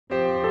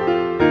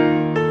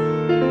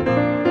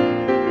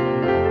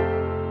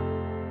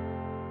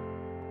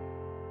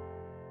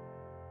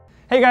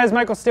Hey guys,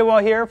 Michael Stillwell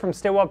here from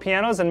Stillwell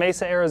Pianos in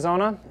Mesa,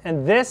 Arizona,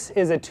 and this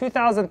is a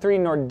 2003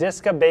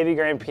 Nordiska baby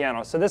grand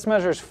piano. So this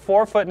measures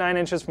 4 foot 9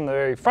 inches from the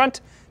very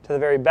front to the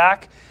very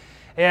back.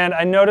 And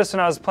I noticed when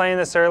I was playing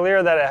this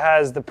earlier that it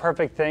has the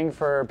perfect thing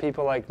for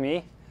people like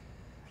me,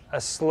 a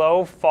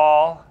slow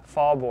fall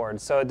board,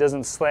 so it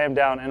doesn't slam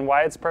down. And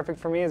why it's perfect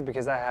for me is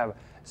because I have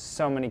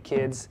so many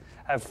kids.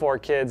 I have 4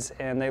 kids,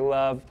 and they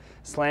love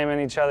slamming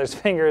each other's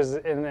fingers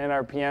in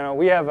our piano.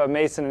 We have a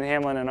Mason and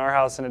Hamlin in our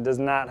house, and it does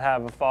not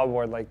have a fall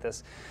board like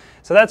this.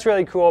 So that's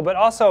really cool. But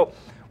also,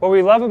 what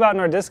we love about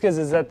Nordiskas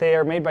is that they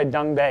are made by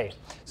Dongbei.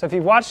 So if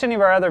you've watched any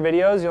of our other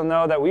videos, you'll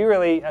know that we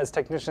really, as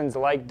technicians,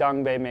 like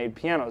Dongbei-made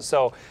pianos.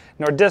 So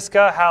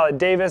Nordiska, Hallett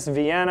Davis,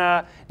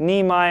 Vienna,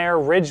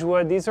 Niemeyer,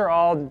 Ridgewood, these are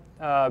all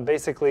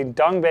basically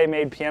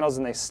Dongbei-made pianos,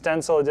 and they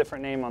stencil a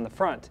different name on the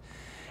front.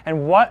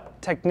 And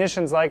what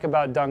technicians like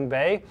about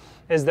Dongbei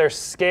is their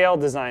scale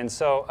design.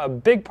 So a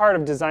big part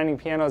of designing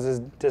pianos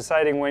is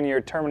deciding when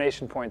your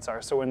termination points are.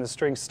 So when the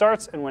string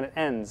starts and when it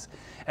ends.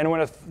 And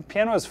when a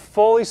piano is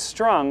fully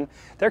strung,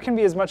 there can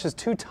be as much as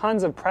 2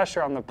 tons of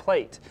pressure on the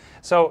plate.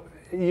 So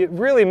it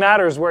really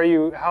matters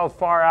how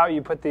far out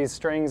you put these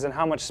strings and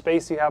how much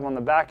space you have on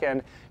the back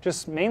end,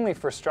 just mainly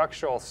for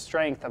structural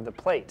strength of the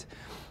plate.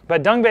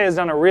 But Dongbei has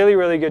done a really,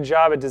 really good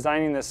job at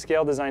designing this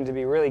scale design to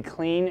be really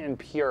clean and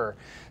pure.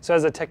 So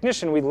as a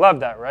technician, we love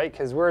that, right?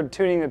 Because we're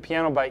tuning the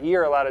piano by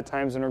ear a lot of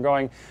times, and we're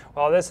going,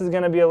 well, this is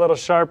going to be a little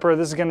sharper,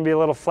 this is going to be a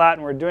little flat,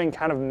 and we're doing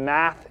kind of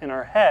math in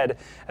our head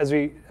as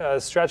we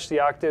stretch the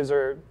octaves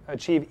or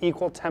achieve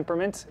equal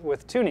temperament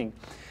with tuning.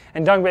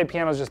 And Dongbei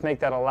pianos just make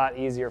that a lot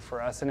easier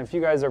for us. And if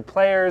you guys are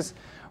players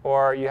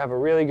or you have a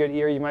really good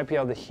ear, you might be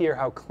able to hear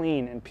how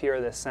clean and pure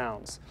this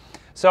sounds.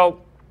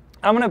 So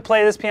I'm going to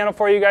play this piano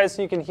for you guys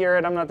so you can hear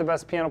it. I'm not the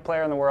best piano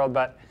player in the world,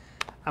 but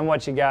I'm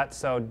what you got,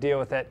 so deal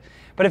with it.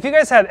 But if you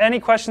guys have any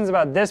questions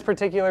about this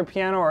particular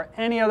piano or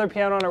any other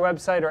piano on our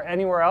website or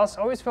anywhere else,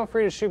 always feel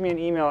free to shoot me an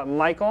email at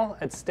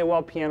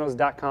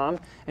michael@stillwellpianos.com.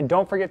 And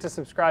don't forget to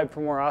subscribe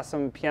for more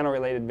awesome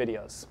piano-related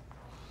videos.